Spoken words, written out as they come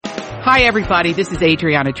Hi, everybody. This is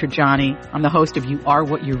Adriana Trajani. I'm the host of You Are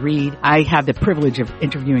What You Read. I have the privilege of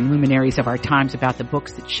interviewing luminaries of our times about the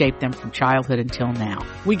books that shaped them from childhood until now.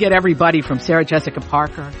 We get everybody from Sarah Jessica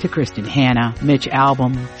Parker to Kristen Hanna, Mitch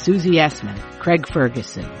Albom, Susie Essman, Craig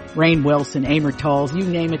Ferguson, Rainn Wilson, Amor Towles, you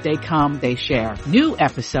name it, they come, they share. New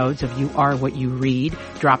episodes of You Are What You Read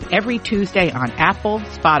drop every Tuesday on Apple,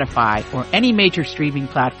 Spotify, or any major streaming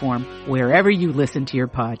platform wherever you listen to your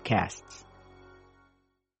podcasts.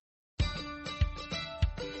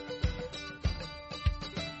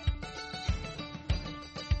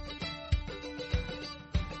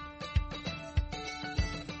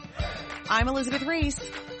 I'm Elizabeth Reese.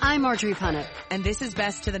 I'm Marjorie Punnett. And this is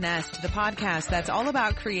Best to the Nest, the podcast that's all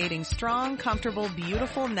about creating strong, comfortable,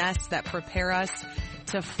 beautiful nests that prepare us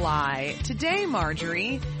to fly. Today,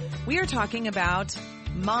 Marjorie, we are talking about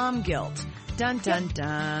mom guilt. Dun, dun,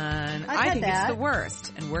 dun. I think it's the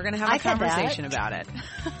worst, and we're going to have a conversation about it.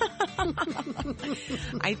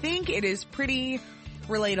 I think it is pretty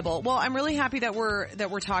relatable. Well, I'm really happy that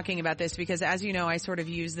we're talking about this because, as you know, I sort of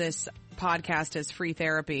use this podcast as free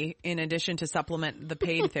therapy in addition to supplement the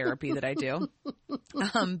paid therapy that I do.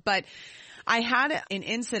 But I had an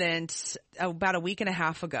incident about a week and a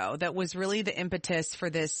half ago that was really the impetus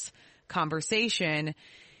for this conversation,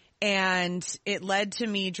 and it led to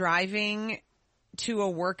me driving to a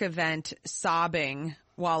work event sobbing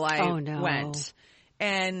while I went.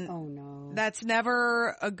 And that's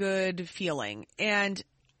never a good feeling. And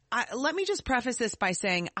let me just preface this by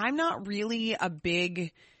saying I'm not really a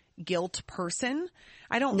big guilt person.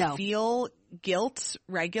 I don't feel guilt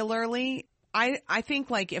regularly. I think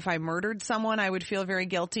like if I murdered someone, I would feel very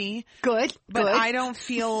guilty. Good. I don't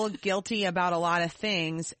feel guilty about a lot of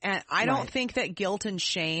things. And I don't think that guilt and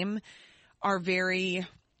shame are very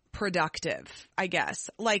productive, I guess.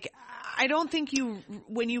 Like, I don't think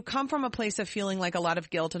when you come from a place of feeling like a lot of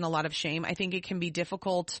guilt and a lot of shame, I think it can be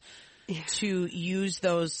difficult to use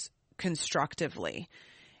those constructively.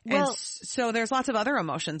 Well, and so there's lots of other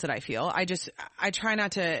emotions that I feel. I try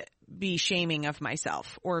not to be shaming of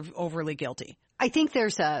myself or overly guilty. I think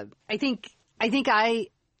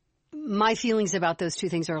my feelings about those two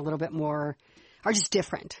things are a little bit more, are just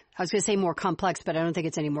different. I was going to say more complex, but I don't think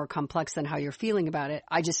it's any more complex than how you're feeling about it.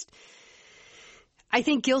 I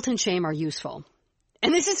think guilt and shame are useful.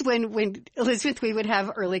 And this is when Elizabeth, we would have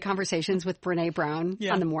early conversations with Brene Brown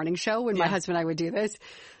on the morning show when my husband and I would do this.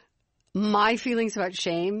 My feelings about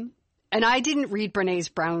shame, and I didn't read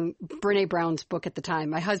Brene Brown's book at the time.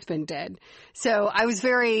 My husband did. So I was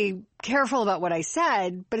very careful about what I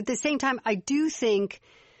said, but at the same time, I do think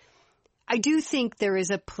there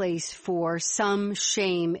is a place for some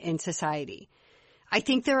shame in society. I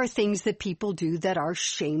think there are things that people do that are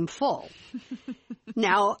shameful.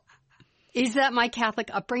 Now, is that my Catholic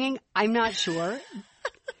upbringing? I'm not sure.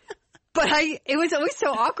 But it was always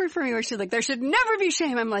so awkward for me where she's like, there should never be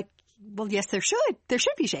shame. I'm like, well, yes, there should. There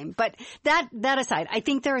should be shame. But that aside, I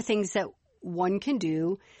think there are things that one can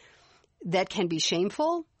do that can be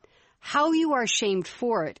shameful. How you are shamed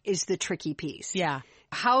for it is the tricky piece. Yeah.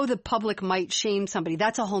 How the public might shame somebody,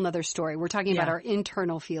 that's a whole nother story. We're talking about our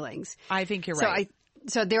internal feelings. I think you're right.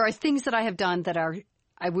 So there are things that I have done that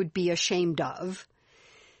I would be ashamed of.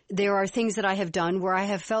 There are things that I have done where I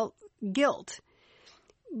have felt guilt.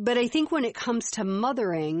 But I think when it comes to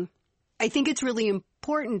mothering, I think it's really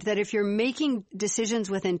important that if you're making decisions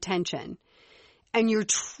with intention and you're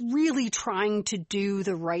really trying to do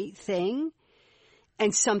the right thing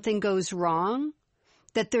and something goes wrong,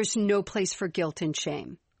 that there's no place for guilt and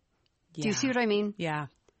shame. Yeah. Do you see what I mean? Yeah.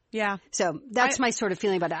 Yeah. So that's my sort of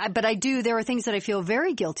feeling about it. But there are things that I feel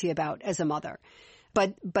very guilty about as a mother.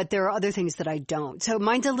 But there are other things that I don't. So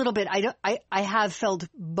mine's a little bit, I have felt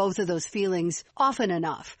both of those feelings often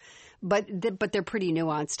enough, but they're pretty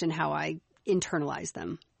nuanced in how I internalize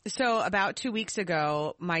them. So about 2 weeks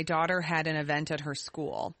ago, my daughter had an event at her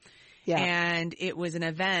school. Yeah. And it was an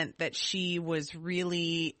event that she was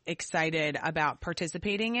really excited about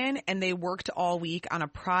participating in. And they worked all week on a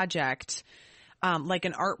project, like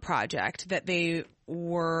an art project that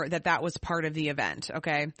that was part of the event.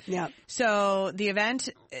 Okay. Yeah. So the event,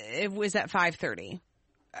 it was at 5:30.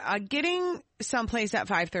 Getting someplace at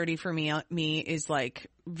 5:30 for me is like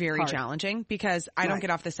very challenging because I don't get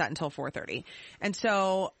off the set until 4:30. And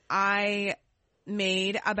so I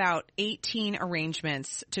made about 18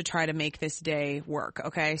 arrangements to try to make this day work.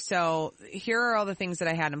 Okay. So here are all the things that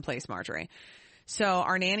I had in place, Marjorie. So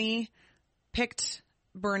our nanny picked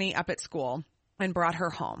Bernie up at school and brought her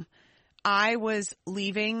home. I was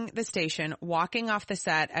leaving the station, walking off the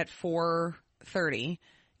set at 4:30,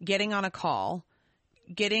 getting on a call,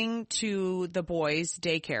 getting to the boys'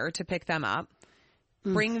 daycare to pick them up,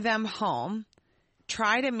 bring them home,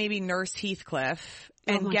 try to maybe nurse Heathcliff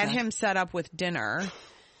and get him set up with dinner.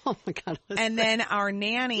 Oh my God. And then our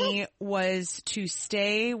nanny was to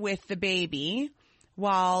stay with the baby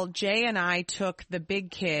while Jay and I took the big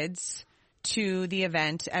kids to the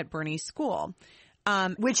event at Bernie's school.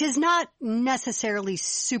 Which is not necessarily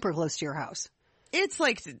super close to your house. It's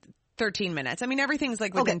like 13 minutes. I mean, everything's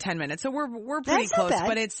like within 10 minutes. So we're pretty That's not close,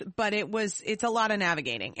 bad. but it's a lot of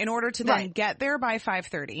navigating in order to then get there by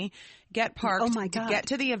 5:30, get parked, get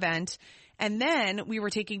to the event. And then we were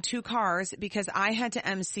taking 2 cars because I had to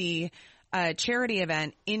MC a charity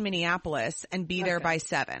event in Minneapolis and be there by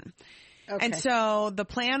 7. Okay. And so the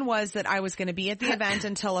plan was that I was going to be at the event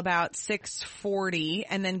until about 6:40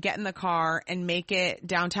 and then get in the car and make it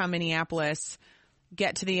downtown Minneapolis,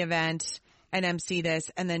 get to the event and MC this.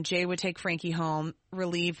 And then Jay would take Frankie home,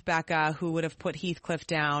 relieve Becca, who would have put Heathcliff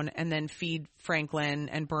down, and then feed Franklin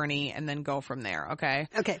and Bernie and then go from there. Okay.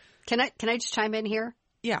 Okay. Can I just chime in here?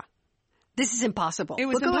 Yeah. This is impossible. It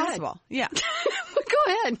was impossible. Yeah.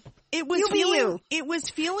 Go ahead. It was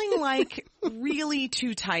feeling like really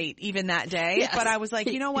too tight even that day. Yes. But I was like,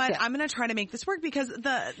 you know what? I'm going to try to make this work because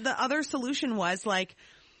the other solution was like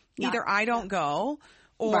either I don't go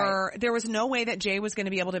or there was no way that Jay was going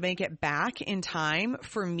to be able to make it back in time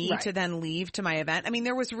for me to then leave to my event. I mean,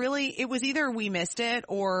 it was either we missed it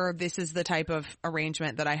or this is the type of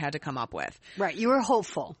arrangement that I had to come up with. Right. You were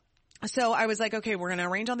hopeful. So I was like, okay, we're going to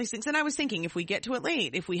arrange all these things. And I was thinking if we get to it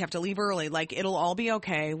late, if we have to leave early, like it'll all be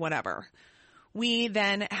okay, whatever. We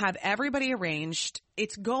then have everybody arranged.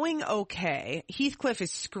 It's going okay. Heathcliff is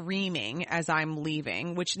screaming as I'm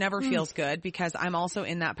leaving, which never feels good because I'm also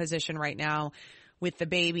in that position right now with the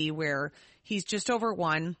baby where he's just over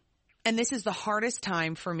 1. And this is the hardest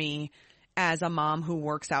time for me as a mom who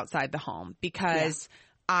works outside the home because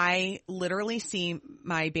I literally see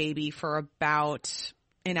my baby for about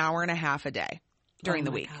an hour and a half a day during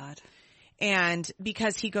the week. God. And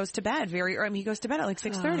because he goes to bed very early, he goes to bed at like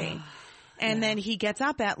 6:30 and then he gets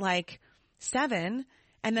up at like 7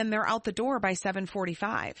 and then they're out the door by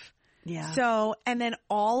 7:45. Yeah. So, and then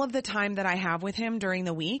all of the time that I have with him during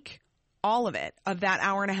the week, all of it, of that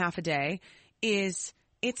hour and a half a day it's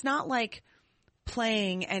not like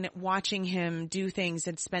playing and watching him do things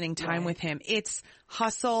and spending time with him. It's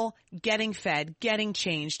hustle, getting fed, getting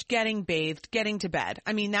changed, getting bathed, getting to bed.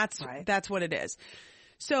 I mean, that's what it is.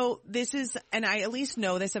 So this is, and I at least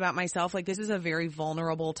know this about myself, like this is a very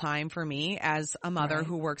vulnerable time for me as a mother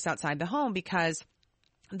who works outside the home because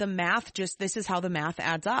this is how the math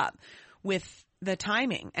adds up with the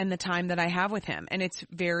timing and the time that I have with him. And it's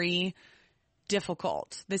very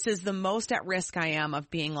difficult. This is the most at risk I am of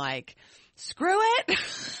being like, screw it.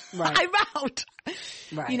 I'm out.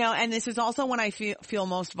 Right. You know, and this is also when I feel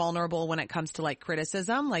most vulnerable when it comes to like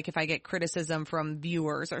criticism. Like if I get criticism from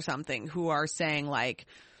viewers or something who are saying like,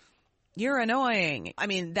 you're annoying. I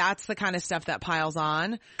mean, that's the kind of stuff that piles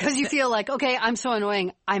on. Cause you feel like, okay, I'm so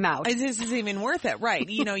annoying. I'm out. This isn't even worth it. Right.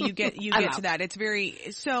 You know, you get to that. It's very,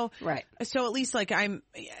 so at least like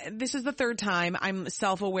this is the 3rd time I'm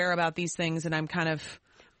self-aware about these things and I'm kind of,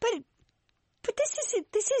 But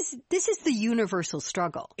this is the universal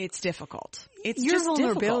struggle. It's difficult. It's your just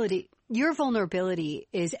vulnerability. Difficult. Your vulnerability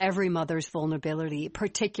is every mother's vulnerability,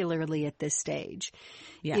 particularly at this stage.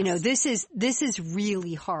 Yes. You know, this is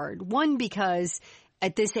really hard. One, because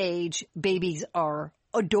at this age, babies are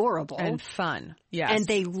adorable and fun. Yes. And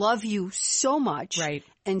they love you so much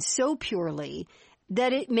and so purely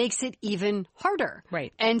that it makes it even harder.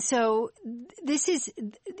 Right. And so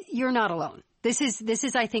you're not alone. This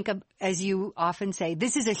is, I think, as you often say,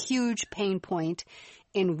 this is a huge pain point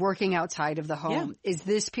in working outside of the home, is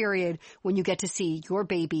this period when you get to see your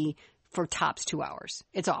baby for tops 2 hours.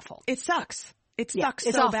 It's awful. It sucks. It sucks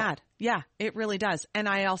so bad. Yeah, it really does. And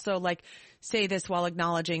I also say this while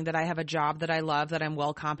acknowledging that I have a job that I love, that I'm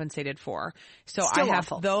well compensated for. So I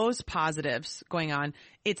have those positives going on.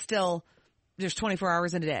 It's still, there's 24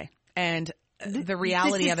 hours in a day. And the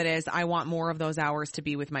reality of it is I want more of those hours to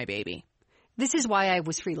be with my baby. This is why I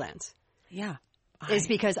was freelance. Yeah. Is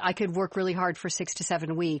because I could work really hard for 6 to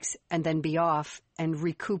 7 weeks and then be off and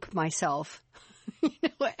recoup myself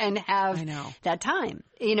and have that time.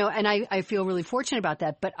 You know, and I feel really fortunate about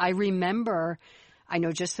that. But I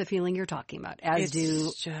know just the feeling you're talking about, as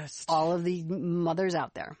do all of the mothers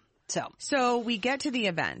out there. So we get to the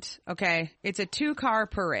event, okay? It's a 2-car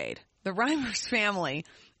parade. The Reimers family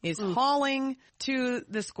is hauling to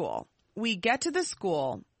the school. We get to the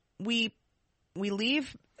school. We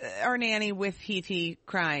leave our nanny with Heathy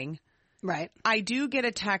crying. Right. I do get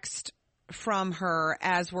a text from her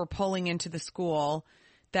as we're pulling into the school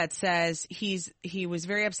that says he was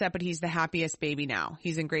very upset, but he's the happiest baby now.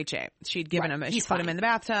 He's in great shape. She'd given him, she put him in the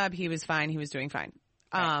bathtub. He was fine. He was doing fine.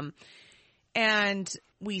 Right. And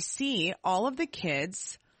we see all of the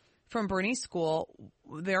kids from Bernie's school.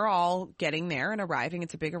 They're all getting there and arriving.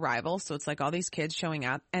 It's a big arrival. So it's like all these kids showing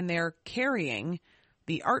up and they're carrying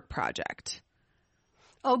the art project.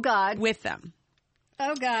 Oh God. With them.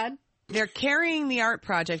 Oh God. They're carrying the art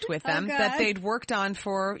project with them that they'd worked on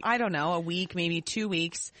for, I don't know, a week, maybe 2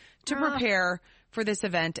 weeks to prepare for this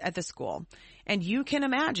event at the school. And you can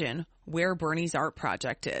imagine where Bernie's art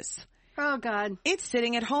project is. Oh, God. It's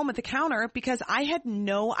sitting at home at the counter because I had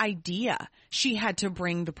no idea she had to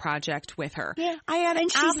bring the project with her. Yeah. I had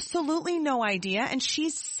absolutely no idea. And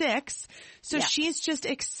she's 6. So she's just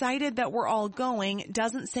excited that we're all going,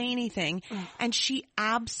 doesn't say anything. And she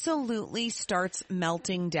absolutely starts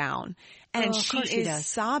melting down. And she is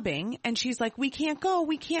sobbing. And she's like, we can't go.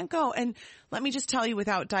 We can't go. And let me just tell you,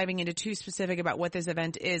 without diving into too specific about what this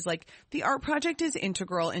event is, like the art project is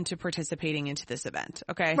integral into participating into this event.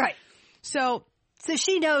 Okay. Right. So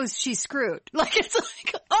she knows she's screwed. Like, it's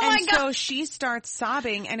like, oh my God. So she starts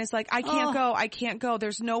sobbing and it's like, I can't go. I can't go.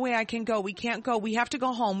 There's no way I can go. We can't go. We have to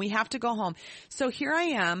go home. We have to go home. So here I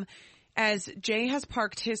am as Jay has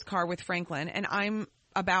parked his car with Franklin and I'm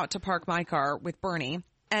about to park my car with Bernie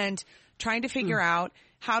and trying to figure out,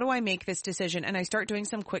 how do I make this decision? And I start doing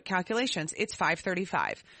some quick calculations. It's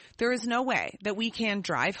 5:35. There is no way that we can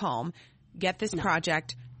drive home, get this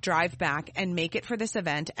project, drive back and make it for this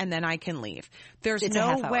event, and then I can leave. There's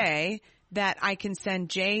no way that I can send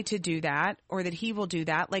Jay to do that or that he will do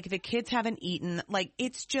that. Like, the kids haven't eaten. Like,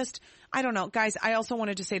 it's just, I don't know. Guys, I also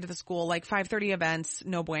wanted to say to the school, like, 5:30 events,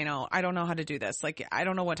 no bueno. I don't know how to do this. Like, I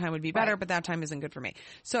don't know what time would be better, but that time isn't good for me.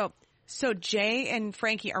 So Jay and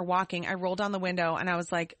Frankie are walking. I rolled down the window and I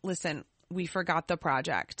was like, listen, we forgot the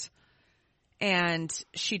project and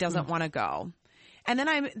she doesn't want to go. And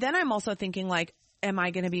then I'm also thinking, like, am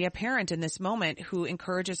I going to be a parent in this moment who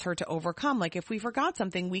encourages her to overcome? Like, if we forgot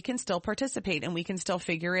something, we can still participate and we can still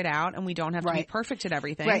figure it out and we don't have to be perfect at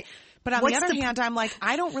everything. Right. But on the other hand, I'm like,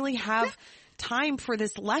 I don't really have time for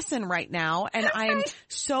this lesson right now. And I'm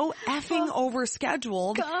so effing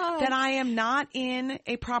overscheduled that I am not in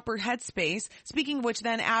a proper headspace. Speaking of which,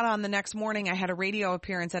 then add on the next morning, I had a radio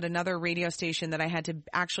appearance at another radio station that I had to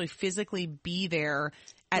actually physically be there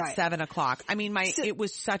at 7:00. I mean, it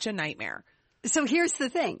was such a nightmare. So here's the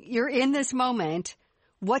thing. You're in this moment.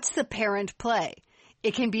 What's the parent play?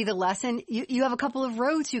 It can be the lesson. You have a couple of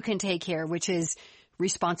roads you can take here, which is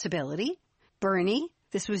responsibility. Bernie,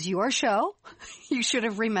 this was your show. You should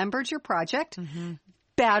have remembered your project. Mm-hmm.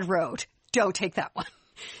 Bad road. Don't take that one.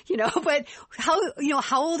 But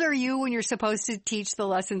how old are you when you're supposed to teach the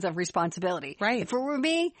lessons of responsibility? Right. If it were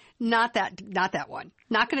me, not that one.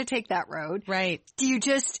 Not going to take that road. Right. Do you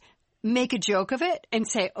just make a joke of it and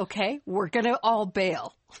say, okay, we're going to all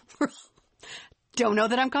bail? Don't know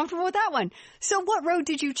that I'm comfortable with that one. So what road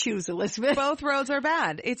did you choose, Elizabeth? Both roads are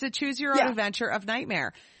bad. It's a choose your own adventure of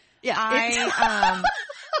nightmare. Yeah.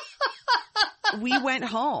 We went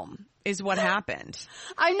home is what happened.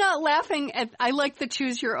 I'm not laughing at, I like the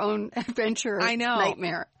choose your own adventure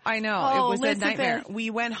nightmare. I know. Oh, it was Elizabeth. a nightmare. We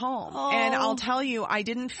went home and I'll tell you, I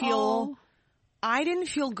didn't feel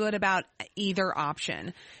good about either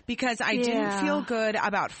option because I didn't feel good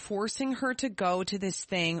about forcing her to go to this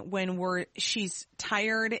thing when she's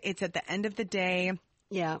tired. It's at the end of the day.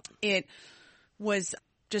 Yeah. It was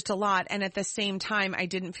just a lot. And at the same time, I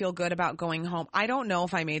didn't feel good about going home. I don't know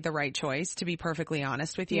if I made the right choice, to be perfectly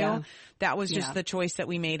honest with you. Yeah. That was just the choice that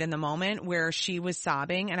we made in the moment where she was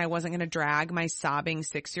sobbing and I wasn't going to drag my sobbing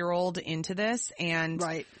 6-year-old into this and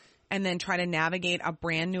then try to navigate a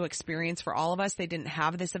brand new experience for all of us. They didn't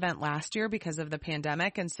have this event last year because of the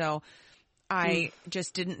pandemic. And so I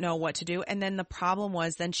just didn't know what to do. And then the problem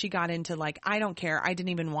was then she got into like, I don't care. I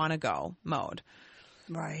didn't even want to go mode.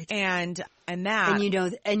 Right. And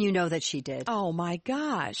you know that she did. Oh my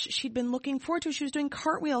gosh. She'd been looking forward to it. She was doing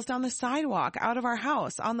cartwheels down the sidewalk out of our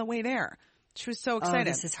house on the way there. She was so excited. Oh,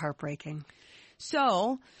 this is heartbreaking.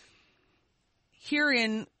 So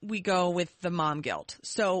herein we go with the mom guilt.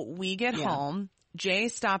 So we get home. Jay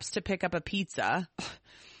stops to pick up a pizza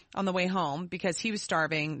on the way home because he was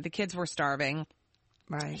starving. The kids were starving.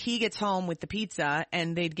 Right. He gets home with the pizza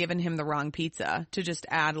and they'd given him the wrong pizza to just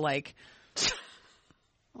add like...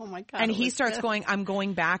 Oh my God. And he starts going, I'm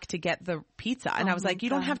going back to get the pizza. And I was like, you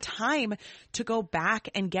don't have time to go back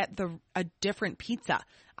and get a different pizza.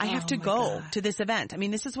 I have to go to this event. I mean,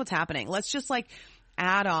 this is what's happening. Let's just like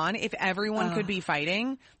add on. If everyone could be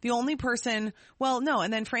fighting, the only person,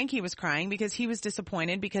 and then Frankie was crying because he was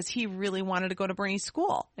disappointed because he really wanted to go to Bernie's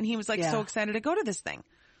school. And he was like so excited to go to this thing.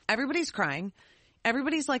 Everybody's crying.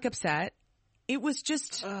 Everybody's like upset. It was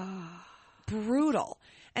just brutal.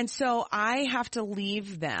 And so I have to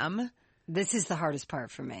leave them. This is the hardest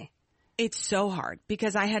part for me. It's so hard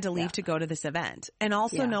because I had to leave to go to this event. And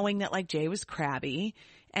also knowing that like Jay was crabby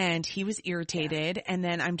and he was irritated. Yeah. And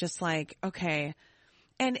then I'm just like, okay.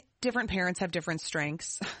 And different parents have different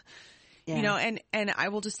strengths, you know, and I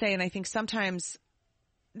will just say, and I think sometimes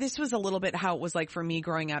this was a little bit how it was like for me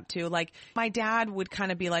growing up too. Like my dad would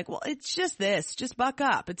kind of be like, well, it's just this, just buck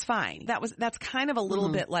up. It's fine. That's kind of a little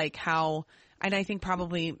bit like how, and I think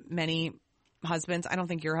probably many husbands, I don't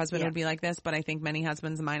think your husband would be like this, but I think many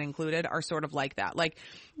husbands, mine included, are sort of like that. Like,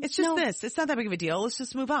 it's just this. It's not that big of a deal. Let's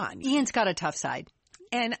just move on. Ian's got a tough side.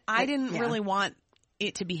 And I didn't really want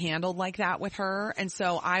it to be handled like that with her. And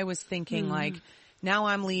so I was thinking like, now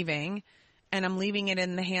I'm leaving and I'm leaving it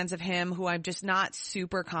in the hands of him who I'm just not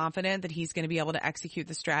super confident that he's going to be able to execute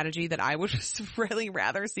the strategy that I would just really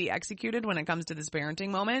rather see executed when it comes to this parenting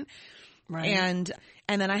moment. Right. And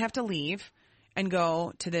then I have to leave and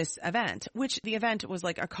go to this event, which the event was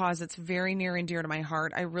like a cause that's very near and dear to my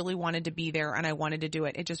heart. I really wanted to be there and I wanted to do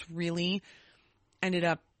it. It just really ended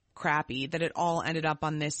up crappy that it all ended up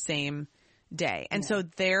on this same day. And so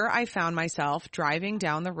there I found myself driving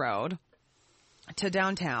down the road to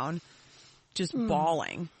downtown, just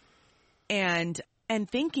bawling and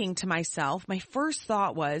thinking to myself, my first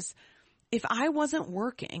thought was, if I wasn't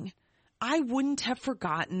working, I wouldn't have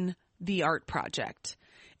forgotten the art project.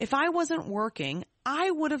 If I wasn't working,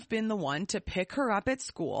 I would have been the one to pick her up at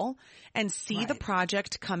school and see the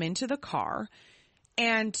project come into the car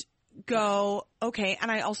and go, okay. And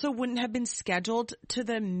I also wouldn't have been scheduled to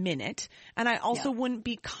the minute. And I also wouldn't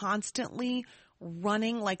be constantly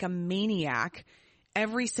running like a maniac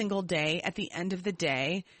every single day at the end of the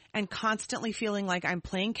day and constantly feeling like I'm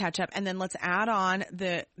playing catch up. And then let's add on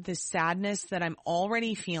the sadness that I'm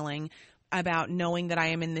already feeling about knowing that I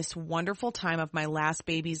am in this wonderful time of my last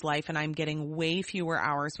baby's life and I'm getting way fewer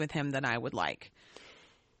hours with him than I would like.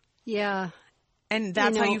 Yeah. And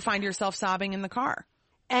that's how you find yourself sobbing in the car.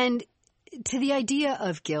 And to the idea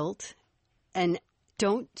of guilt, and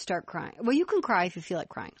don't start crying. Well, you can cry if you feel like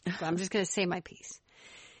crying. But I'm just going to say my piece.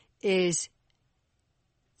 Is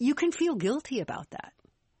you can feel guilty about that.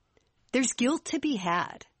 There's guilt to be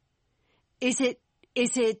had. Is it,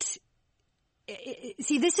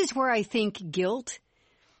 see, this is where I think guilt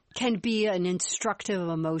can be an instructive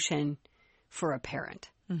emotion for a parent.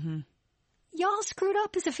 Mm-hmm. Y'all screwed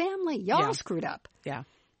up as a family. Y'all screwed up. Yeah.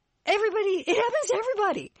 Everybody, it happens to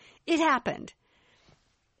everybody. It happened.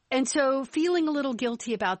 And so feeling a little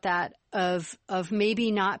guilty about that of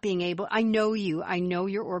maybe not being able, I know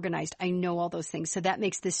you're organized. I know all those things. So that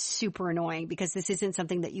makes this super annoying because this isn't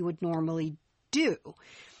something that you would normally do.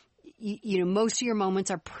 You know, most of your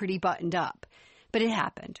moments are pretty buttoned up, but it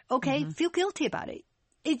happened. Okay. Feel guilty about it.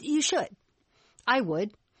 You should. I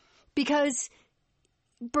would, because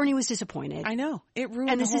Bernie was disappointed. I know. It ruined the whole thing.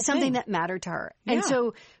 And this is something that mattered to her. Yeah. And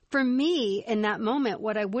so for me in that moment,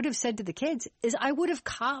 what I would have said to the kids is I would have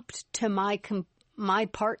copped to my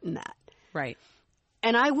part in that. Right.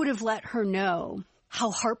 And I would have let her know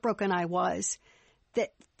how heartbroken I was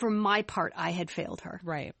that for my part, I had failed her.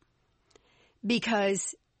 Right.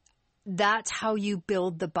 Because that's how you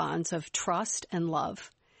build the bonds of trust and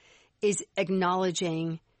love, is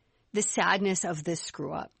acknowledging the sadness of this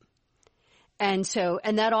screw up. And so,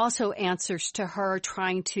 and that also answers to her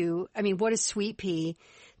trying to, I mean, what a sweet pea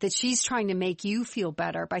that she's trying to make you feel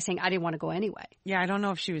better by saying, I didn't want to go anyway. Yeah, I don't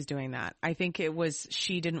know if she was doing that. I think it was,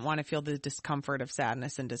 she didn't want to feel the discomfort of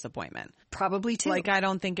sadness and disappointment. Probably too. Like, I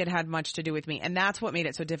don't think it had much to do with me. And that's what made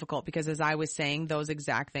it so difficult, because as I was saying those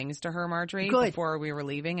exact things to her, Marjorie, before we were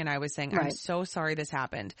leaving, and I was saying, I'm so sorry this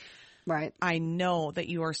happened. Right. I know that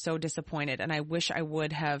you are so disappointed, and I wish I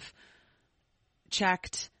would have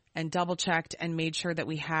checked and double checked and made sure that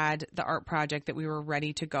we had the art project, that we were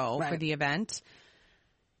ready to go for the event.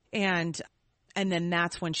 And then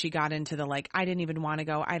that's when she got into the, like, I didn't even want to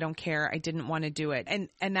go. I don't care. I didn't want to do it.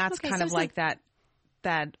 And that's kind of like that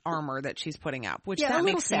armor that she's putting up, which that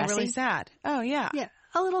makes me really sad. Oh yeah. Yeah.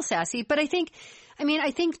 A little sassy. But I think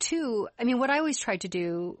too, what I always tried to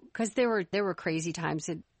do, cause there were crazy times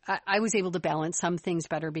that I was able to balance some things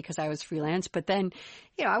beher because I was freelance, but then,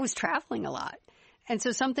 I was traveling a lot. And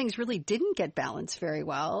so some things really didn't get balanced very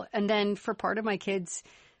well. And then for part of my kids'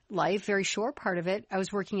 life, very short part of it, I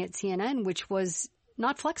was working at CNN, which was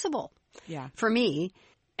not flexible for me.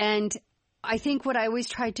 And I think what I always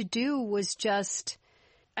tried to do was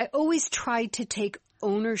I always tried to take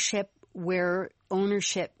ownership where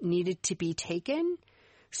ownership needed to be taken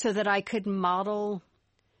so that I could model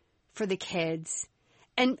for the kids.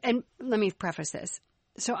 And let me preface this.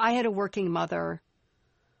 So I had a working mother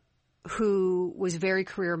who was very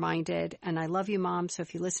career-minded, and I love you, Mom. So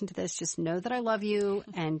if you listen to this, just know that I love you,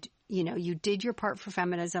 and, you know, you did your part for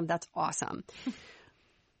feminism. That's awesome.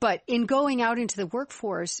 But in going out into the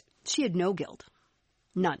workforce, she had no guilt.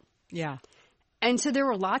 None. Yeah. And so there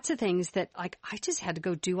were lots of things that, like, I just had to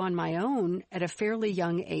go do on my own at a fairly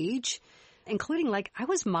young age, including, like, I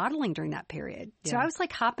was modeling during that period. So I was,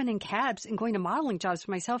 like, hopping in cabs and going to modeling jobs for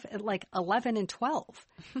myself at, like, 11 and 12.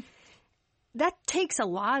 That takes a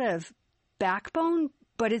lot of backbone,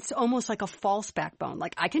 but it's almost like a false backbone.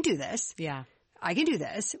 Like, I can do this. Yeah. I can do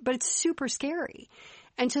this, but it's super scary.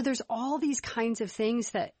 And so there's all these kinds of things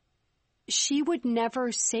that she would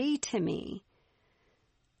never say to me,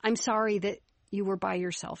 I'm sorry that you were by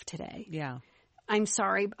yourself today. Yeah. I'm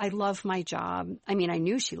sorry. I love my job. I mean, I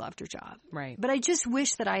knew she loved her job. Right. But I just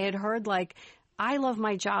wish that I had heard, like, I love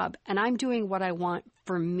my job and I'm doing what I want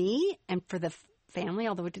for me and for the family,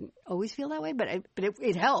 although it didn't always feel that way, but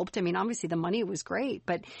it helped. I mean, obviously the money was great,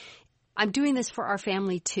 but I'm doing this for our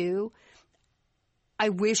family too. I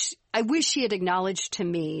wish she had acknowledged to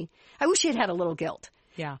me, I wish she had had a little guilt.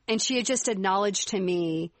 Yeah. And she had just acknowledged to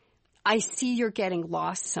me, I see you're getting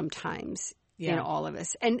lost sometimes in all of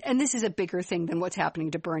us. And this is a bigger thing than what's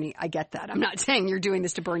happening to Bernie. I get that. I'm not saying you're doing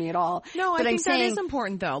this to Bernie at all. No, but I think I'm saying, that is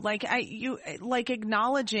important though. Like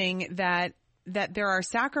acknowledging that there are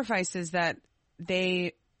sacrifices that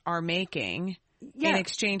they are making in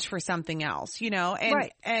exchange for something else, you know, and,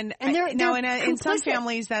 right. and they're in some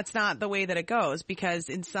families, that's not the way that it goes, because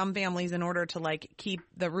in some families, in order to like keep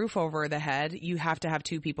the roof over the head, you have to have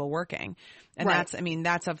two people working. And right.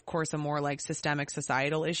 that's of course a more like systemic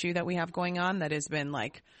societal issue that we have going on that has been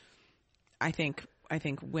like, I think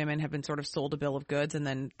women have been sort of sold a bill of goods, and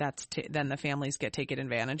then then the families get taken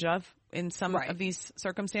advantage of in some right. of these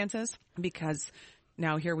circumstances, because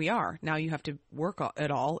now here we are. Now you have to work it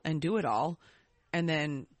all and do it all. And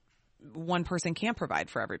then one person can't provide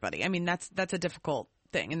for everybody. I mean, that's a difficult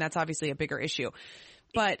thing, and that's obviously a bigger issue.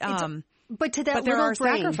 But to that there little are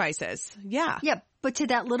brain, sacrifices. Yeah. Yeah, but to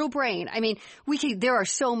that little brain, I mean, there are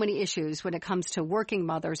so many issues when it comes to working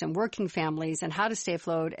mothers and working families and how to stay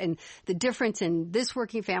afloat and the difference in this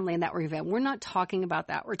working family and that working family. We're not talking about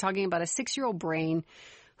that. We're talking about a 6-year-old brain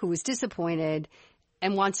who was disappointed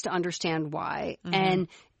and wants to understand why. Mm-hmm. And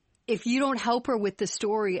if you don't help her with the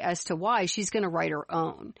story as to why, she's going to write her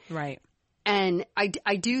own. Right. And I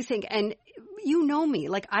do think, and you know me,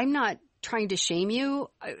 like, I'm not trying to shame you.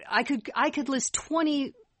 I could list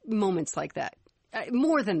 20 moments like that.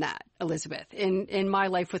 More than that, Elizabeth, in my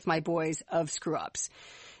life with my boys of screw ups.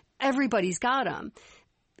 Everybody's got them.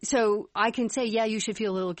 So I can say, yeah, you should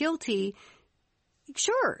feel a little guilty.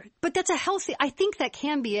 Sure. But I think that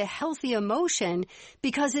can be a healthy emotion,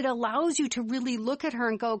 because it allows you to really look at her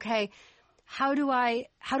and go, okay, how do I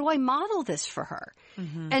model this for her?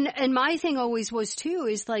 Mm-hmm. And my thing always was too,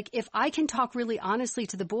 is like, if I can talk really honestly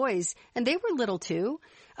to the boys, and they were little too,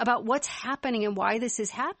 about what's happening and why this is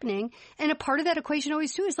happening. And a part of that equation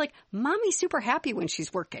always too is like, mommy's super happy when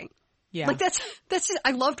she's working. Yeah. Like that's just,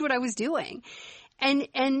 I loved what I was doing. And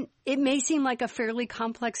it may seem like a fairly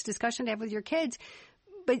complex discussion to have with your kids,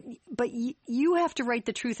 but you have to write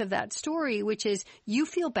the truth of that story, which is you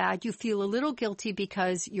feel bad, you feel a little guilty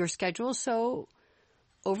because your schedule is so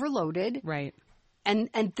overloaded. Right. And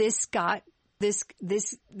this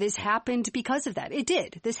happened because of that. It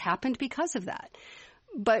did. This happened because of that.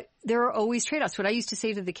 But there are always trade-offs. What I used to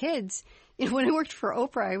say to the kids, when I worked for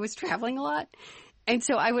Oprah, I was traveling a lot. And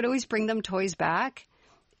so I would always bring them toys back,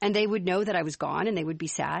 and they would know that I was gone and they would be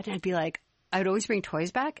sad. And I'd be like, I would always bring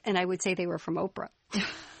toys back, and I would say they were from Oprah.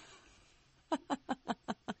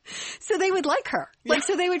 So they would like her. Like,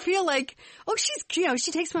 so they would feel like, oh,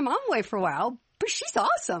 she takes my mom away for a while, but she's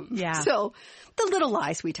awesome. Yeah. So the little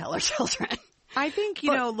lies we tell our children. I think,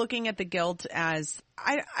 looking at the guilt as,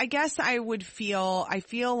 I guess I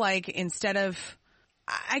feel like instead of,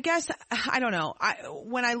 I don't know.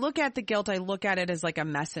 When I look at the guilt, I look at it as like a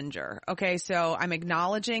messenger. Okay. So I'm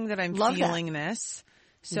acknowledging that I'm feeling this.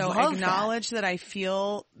 So acknowledge that I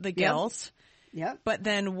feel the guilt. Yep. But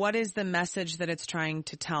then what is the message that it's trying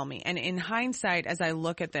to tell me? And in hindsight, as I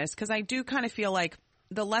look at this, because I do kind of feel like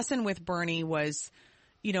the lesson with Bernie was,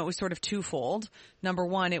 it was sort of twofold. Number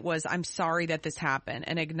one, it was, I'm sorry that this happened,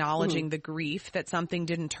 and acknowledging the grief that something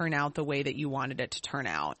didn't turn out the way that you wanted it to turn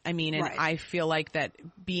out. I mean, and I feel like that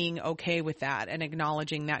being okay with that and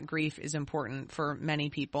acknowledging that grief is important for many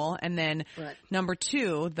people. And then number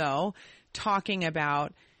two, though, talking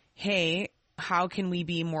about, hey, how can we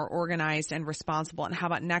be more organized and responsible? And how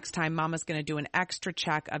about next time Mama's going to do an extra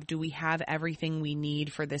check of, do we have everything we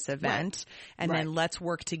need for this event? Right. And then let's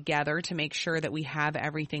work together to make sure that we have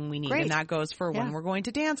everything we need. Great. And that goes for when we're going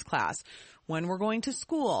to dance class, when we're going to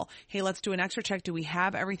school. Hey, let's do an extra check. Do we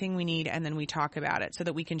have everything we need? And then we talk about it so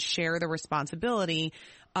that we can share the responsibility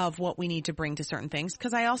of what we need to bring to certain things.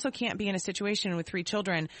 Because I also can't be in a situation with 3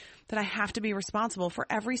 children that I have to be responsible for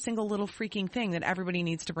every single little freaking thing that everybody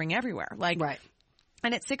needs to bring everywhere. Like, right.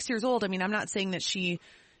 And at 6 years old, I mean, I'm not saying that she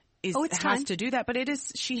has to do that, but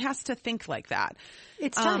she has to think like that.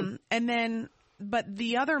 It's time. And then, but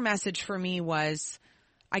the other message for me was,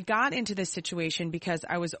 I got into this situation because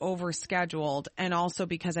I was overscheduled and also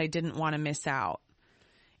because I didn't want to miss out.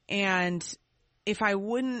 And if I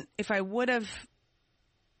would have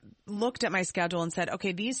looked at my schedule and said,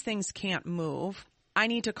 okay, these things can't move, I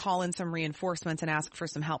need to call in some reinforcements and ask for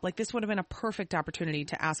some help. Like, this would have been a perfect opportunity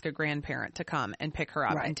to ask a grandparent to come and pick her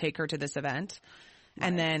up and take her to this event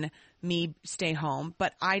and then me stay home.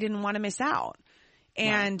 But I didn't want to miss out.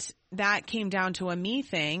 And that came down to a me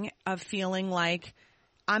thing of feeling like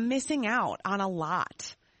I'm missing out on a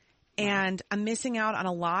lot. And I'm missing out on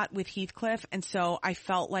a lot with Heathcliff. And so I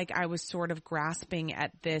felt like I was sort of grasping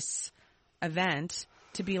at this event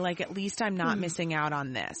to be like, at least I'm not missing out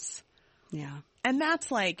on this. Yeah. And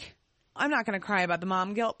that's like, I'm not going to cry about the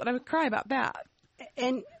mom guilt, but I would cry about that.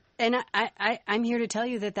 And I'm here to tell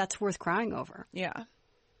you that that's worth crying over. Yeah.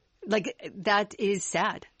 Like, that is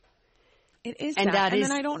sad. It is sad. And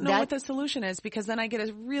then I don't know what the solution is, because then I get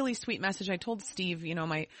a really sweet message. I told Steve,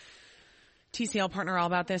 my TCL partner, all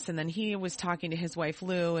about this, and then he was talking to his wife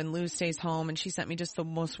Lou, and Lou stays home, and she sent me just the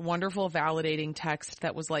most wonderful validating text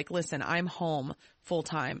that was like, listen, I'm home full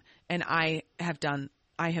time, and I have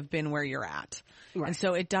been where you're at. Right. And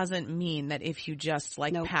so it doesn't mean that if you just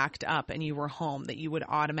packed up and you were home that you would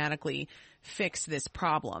automatically fix this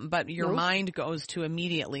problem. But your mind goes to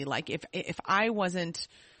immediately, like, if I wasn't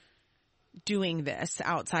doing this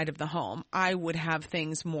outside of the home, I would have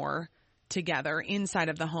things more together inside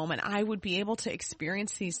of the home, and I would be able to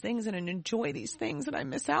experience these things and enjoy these things that I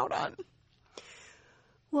miss out on.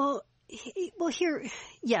 Well, here,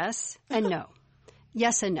 yes and no.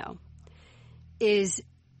 Yes and no. And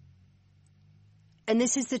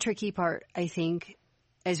this is the tricky part, I think,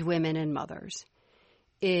 as women and mothers,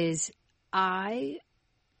 it's a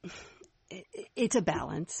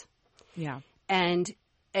balance. Yeah. And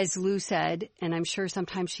as Lou said, and I'm sure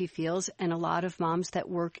sometimes she feels, and a lot of moms that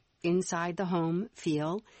work inside the home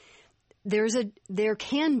feel, there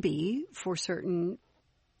can be, for certain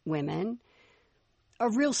women, a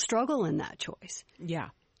real struggle in that choice. Yeah.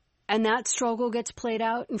 And that struggle gets played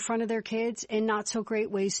out in front of their kids in not so great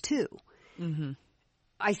ways too. Mm-hmm.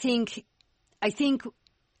 I think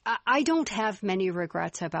I don't have many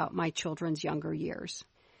regrets about my children's younger years,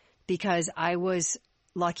 because I was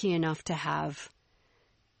lucky enough to have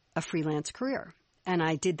a freelance career, and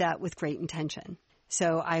I did that with great intention.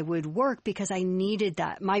 So I would work because I needed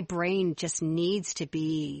that. My brain just needs to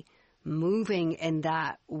be moving in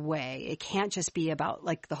that way. It can't just be about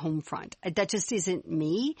like the home front. That just isn't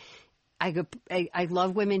me. I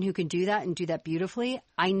love women who can do that and do that beautifully.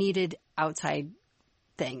 I needed outside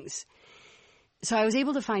things. So I was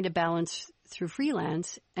able to find a balance through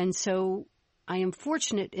freelance. And so I am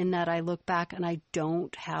fortunate in that I look back and I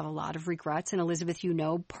don't have a lot of regrets. And Elizabeth,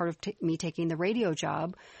 part of me taking the radio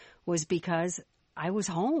job was because I was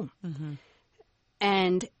home. Mm-hmm.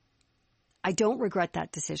 And I don't regret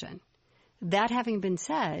that decision. That having been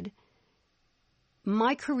said,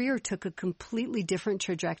 my career took a completely different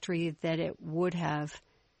trajectory than it would have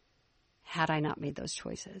had I not made those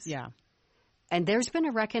choices. Yeah. And there's been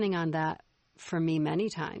a reckoning on that for me many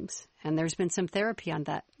times. And there's been some therapy on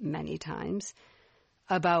that many times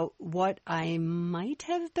about what I might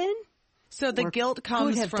have been. So the guilt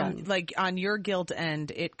comes from, like, on your guilt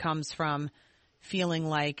end, it comes from feeling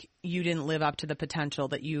like you didn't live up to the potential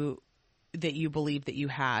that you believed that you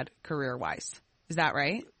had career-wise. Is that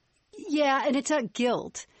right? Yeah, and it's not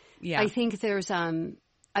guilt. Yeah. I think there's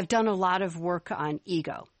I've done a lot of work on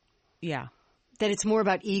ego. Yeah. That it's more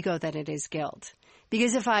about ego than it is guilt.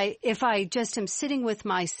 Because if I just am sitting with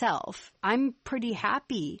myself, I'm pretty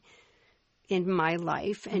happy in my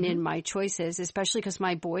life and in my choices, especially because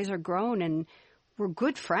my boys are grown and we're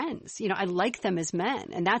good friends. I like them as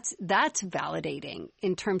men, and that's validating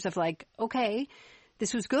in terms of like, okay,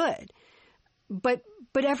 this was good. But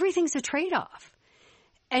everything's a trade-off.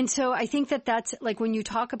 And so I think that's like when you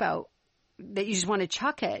talk about that you just want to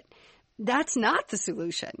chuck it, that's not the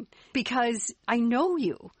solution, because I know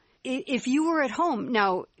you. If you were at home,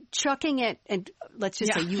 now chucking it, and let's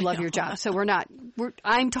just say you love your job. So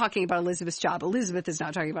I'm talking about Elizabeth's job. Elizabeth is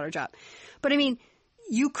not talking about her job. But I mean,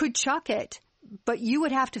 you could chuck it, but you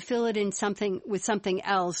would have to fill it in with something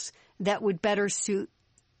else that would better suit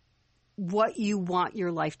what you want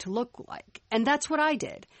your life to look like. And that's what I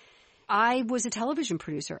did. I was a television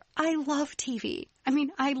producer. I love TV. I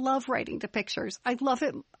mean, I love writing the pictures. I love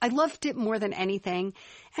it. I loved it more than anything.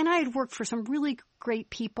 And I had worked for some really great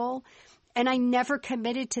people, and I never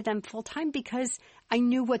committed to them full time because I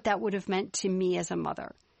knew what that would have meant to me as a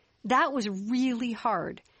mother. That was really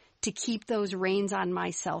hard to keep those reins on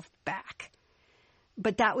myself back.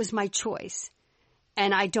 But that was my choice,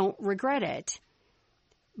 and I don't regret it.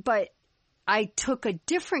 But I took a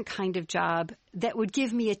different kind of job that would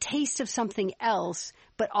give me a taste of something else,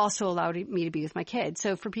 but also allowed me to be with my kids.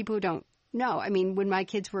 So for people who don't know, I mean, when my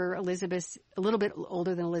kids were a little bit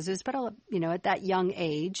older than Elizabeth, but at that young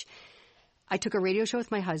age, I took a radio show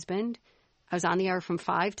with my husband. I was on the air from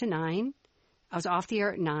 5 to 9. I was off the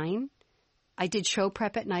air at 9. I did show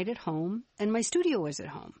prep at night at home, and my studio was at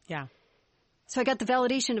home. Yeah. So I got the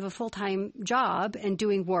validation of a full-time job and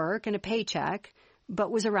doing work and a paycheck, but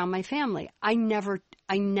was around my family. I never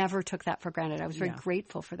took that for granted. I was very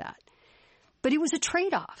grateful for that. But it was a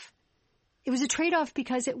trade-off. It was a trade-off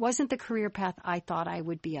because it wasn't the career path I thought I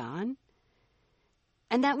would be on.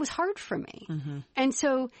 And that was hard for me. Mm-hmm. And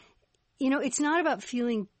so, it's not about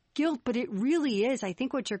feeling guilt, but it really is. I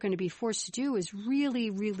think what you're going to be forced to do is really,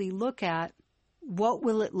 really look at what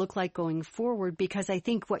will it look like going forward? Because I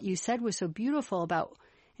think what you said was so beautiful about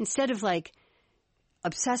instead of like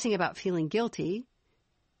obsessing about feeling guilty,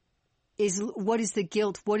 what is the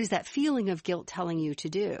guilt? What is that feeling of guilt telling you to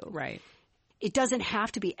do? Right. It doesn't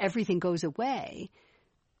have to be everything goes away,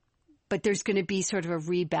 but there's going to be sort of a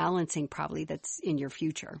rebalancing probably that's in your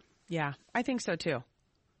future. Yeah, I think so too.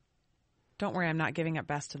 Don't worry, I'm not giving up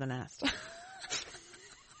Best to the Nest.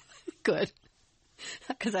 Good.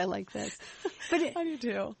 Because I like this. But I do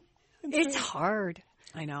too. It's hard.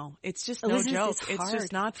 I know. It's just no joke. It's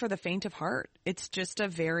just not for the faint of heart. It's just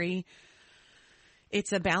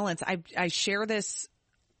it's a balance. I share this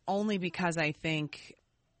only because I think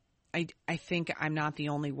I'm not the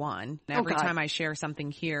only one. Every time I share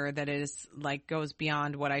something here that is like goes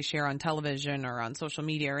beyond what I share on television or on social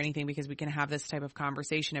media or anything, because we can have this type of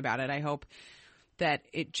conversation about it, I hope that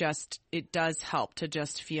it does help to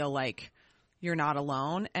just feel like you're not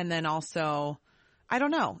alone. And then also, I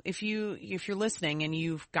don't know, if you're listening and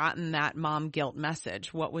you've gotten that mom guilt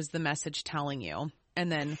message, what was the message telling you?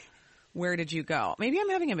 And then where did you go? Maybe I'm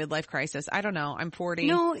having a midlife crisis. I don't know. I'm 40.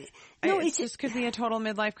 No, it just could be a total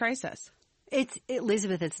midlife crisis.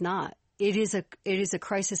 Elizabeth, it's not. It is a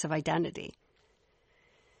crisis of identity.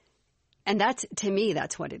 And to me,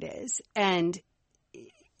 that's what it is. And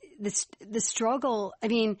the struggle, I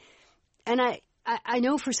mean, and I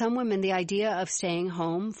know for some women, the idea of staying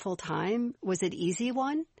home full time was an easy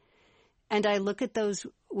one. And I look at those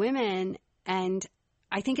women and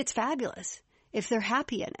I think it's fabulous if they're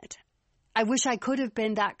happy in it. I wish I could have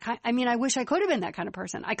been I wish I could have been that kind of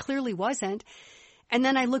person. I clearly wasn't. And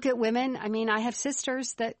then I look at women. I mean, I have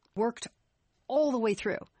sisters that worked all the way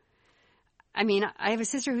through. I mean, I have a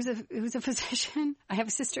sister who's a physician. I have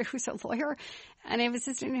a sister who's a lawyer, and I have a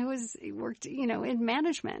sister who worked, in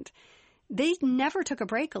management. They never took a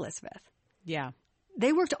break, Elizabeth. Yeah.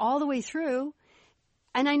 They worked all the way through.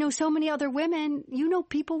 And I know so many other women,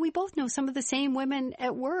 people, we both know some of the same women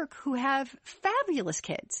at work who have fabulous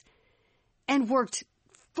kids and worked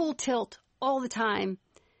full tilt all the time,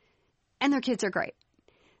 and their kids are great.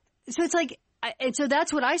 So it's like, and so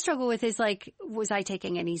that's what I struggle with is like, was I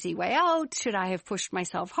taking an easy way out? Should I have pushed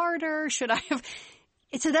myself harder? Should I have?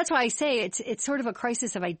 So that's why I say it's sort of a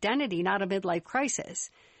crisis of identity, not a midlife crisis.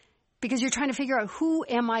 Because you're trying to figure out who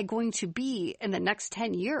am I going to be in the next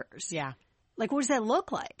 10 years? Yeah. Like, what does that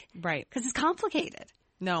look like? Right. Because it's complicated.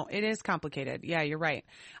 No, it is complicated. Yeah, you're right.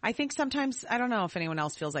 I think sometimes, I don't know if anyone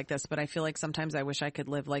else feels like this, but I feel like sometimes I wish I could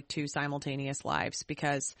live like two simultaneous lives,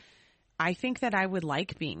 because I think that I would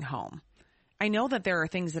like being home. I know that there are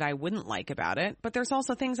things that I wouldn't like about it, but there's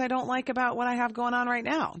also things I don't like about what I have going on right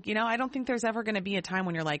now. I don't think there's ever going to be a time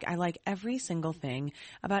when you're like, I like every single thing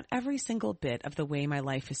about every single bit of the way my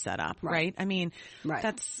life is set up, right? I mean,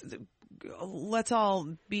 let's all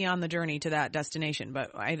be on the journey to that destination,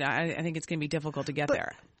 but I think it's going to be difficult to get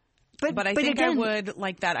there. But I think again, I would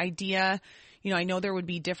like that idea. I know there would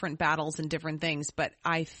be different battles and different things, but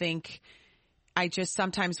I think I just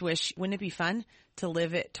sometimes wish, wouldn't it be fun to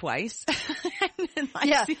live it twice? And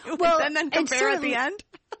then compare at the end.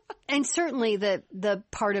 And certainly the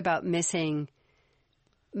part about missing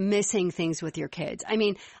things with your kids. I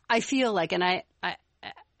mean, I feel like, and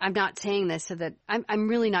I'm not saying this so that I'm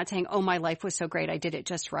really not saying, oh, my life was so great, I did it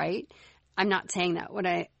just right. I'm not saying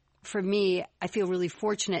that. For me, I feel really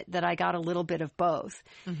fortunate that I got a little bit of both.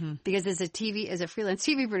 Mm-hmm. Because as a freelance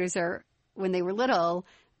TV producer, when they were little,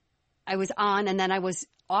 I was on and then I was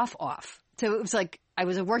off. So it was like I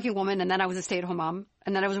was a working woman and then I was a stay-at-home mom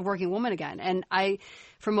and then I was a working woman again. And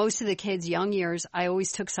for most of the kids' young years, I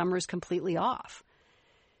always took summers completely off.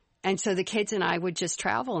 And so the kids and I would just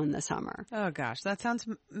travel in the summer. Oh gosh, that sounds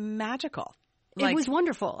magical. It was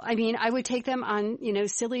wonderful. I mean, I would take them on,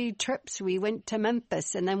 silly trips. We went to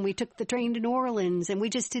Memphis and then we took the train to New Orleans and we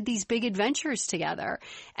just did these big adventures together.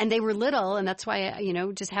 And they were little. And that's why,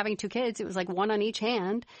 just having two kids, it was like one on each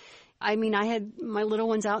hand. I mean, I had my little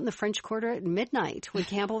ones out in the French Quarter at midnight when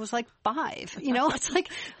Campbell was like 5. It's like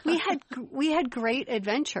we had great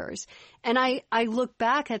adventures. And I look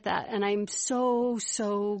back at that and I'm so,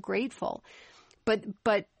 so grateful. But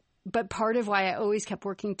part of why I always kept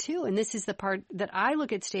working too, and this is the part that I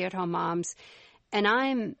look at stay-at-home moms, and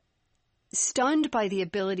I'm stunned by the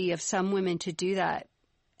ability of some women to do that.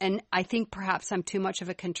 And I think perhaps I'm too much of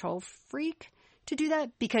a control freak to do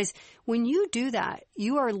that, because when you do that,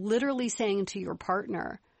 you are literally saying to your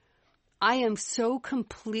partner, I am so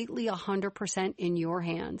completely 100% in your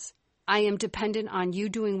hands. I am dependent on you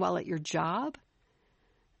doing well at your job.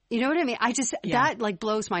 You know what I mean? That like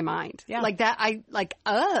blows my mind. Yeah. Like that, I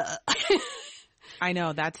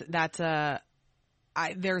know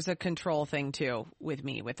there's a control thing too with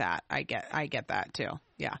me with that. I get that too.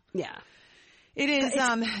 Yeah. Yeah. It is,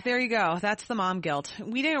 there you go. That's the mom guilt.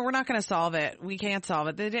 We're not going to solve it. We can't solve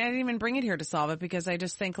it. I didn't even bring it here to solve it because I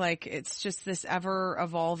just think like it's just this ever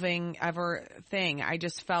evolving thing. I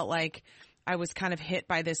just felt like I was kind of hit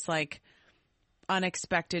by this like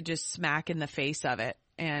unexpected just smack in the face of it.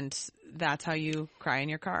 And that's how you cry in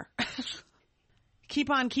your car.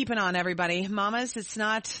 Keep on keeping on, everybody. Mamas,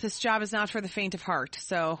 this job is not for the faint of heart.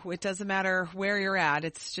 So it doesn't matter where you're at.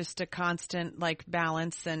 It's just a constant like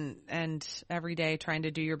balance and every day trying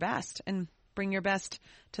to do your best and bring your best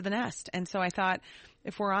to the nest. And so I thought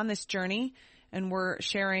if we're on this journey and we're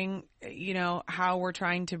sharing, how we're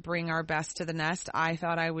trying to bring our best to the nest, I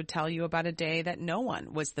thought I would tell you about a day that no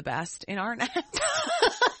one was the best in our nest.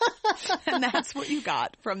 And that's what you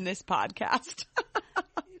got from this podcast.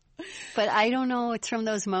 But I don't know. It's from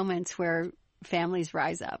those moments where families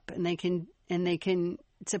rise up and they can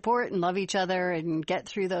support and love each other and get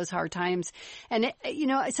through those hard times. And,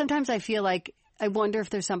 sometimes I feel like I wonder if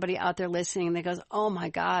there's somebody out there listening that goes, oh, my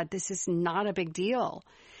God, this is not a big deal.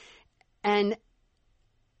 And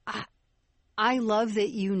I love that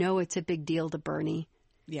it's a big deal to Bernie.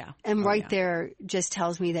 Yeah. And there just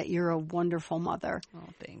tells me that you're a wonderful mother. Oh,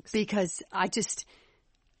 thanks. Because I just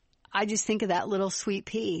think of that little sweet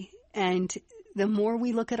pea. And the more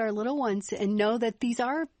we look at our little ones and know that these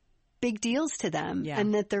are big deals to them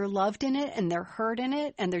and that they're loved in it and they're heard in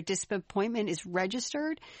it and their disappointment is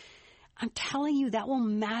registered, I'm telling you that will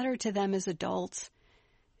matter to them as adults.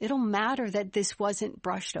 It'll matter that this wasn't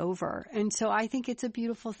brushed over. And so I think it's a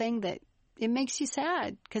beautiful thing that it makes you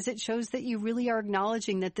sad because it shows that you really are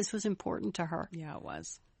acknowledging that this was important to her. Yeah, it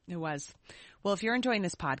was. It was. Well, if you're enjoying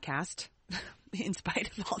this podcast, in spite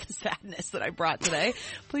of all the sadness that I brought today,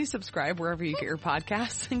 please subscribe wherever you get your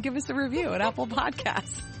podcasts and give us a review at Apple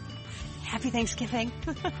Podcasts. Happy Thanksgiving.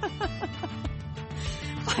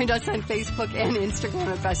 Find us on Facebook and Instagram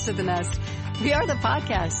at Best of the Nest. We are the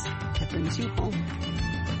podcast that brings you home.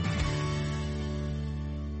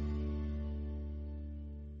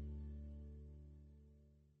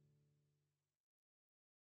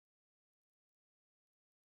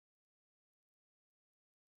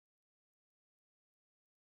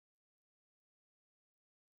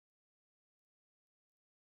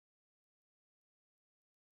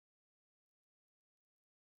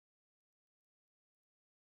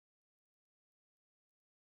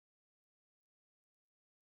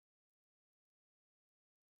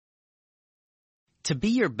 To be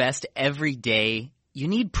your best every day, you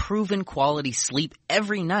need proven quality sleep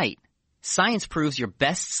every night. Science proves your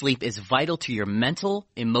best sleep is vital to your mental,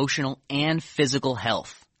 emotional, and physical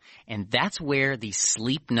health. And that's where the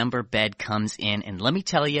Sleep Number bed comes in. And let me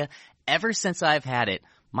tell you, ever since I've had it,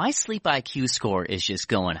 my sleep IQ score is just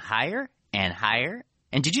going higher and higher.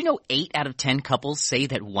 And did you know 8 out of 10 couples say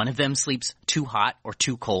that one of them sleeps too hot or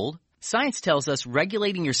too cold? Science tells us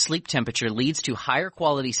regulating your sleep temperature leads to higher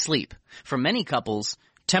quality sleep. For many couples,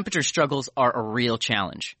 temperature struggles are a real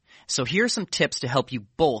challenge. So here are some tips to help you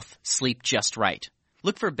both sleep just right.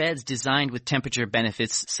 Look for beds designed with temperature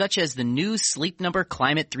benefits such as the new Sleep Number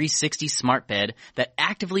Climate 360 Smart Bed that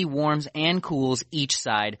actively warms and cools each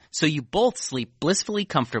side so you both sleep blissfully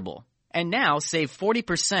comfortable. And now save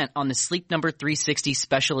 40% on the Sleep Number 360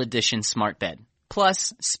 Special Edition smart bed.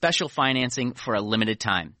 Plus, special financing for a limited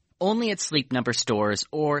time. Only at Sleep Number stores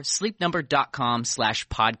or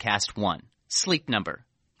sleepnumber.com/podcast1. Sleep Number,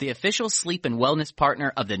 the official sleep and wellness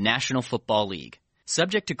partner of the National Football League.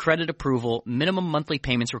 Subject to credit approval, minimum monthly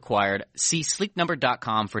payments required. See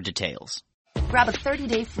sleepnumber.com for details. Grab a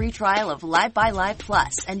 30-day free trial of Live by Live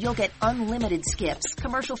Plus, and you'll get unlimited skips,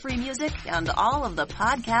 commercial-free music, and all of the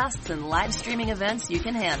podcasts and live streaming events you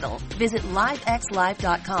can handle. Visit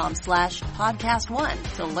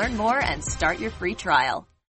livexlive.com/podcast1 to learn more and start your free trial.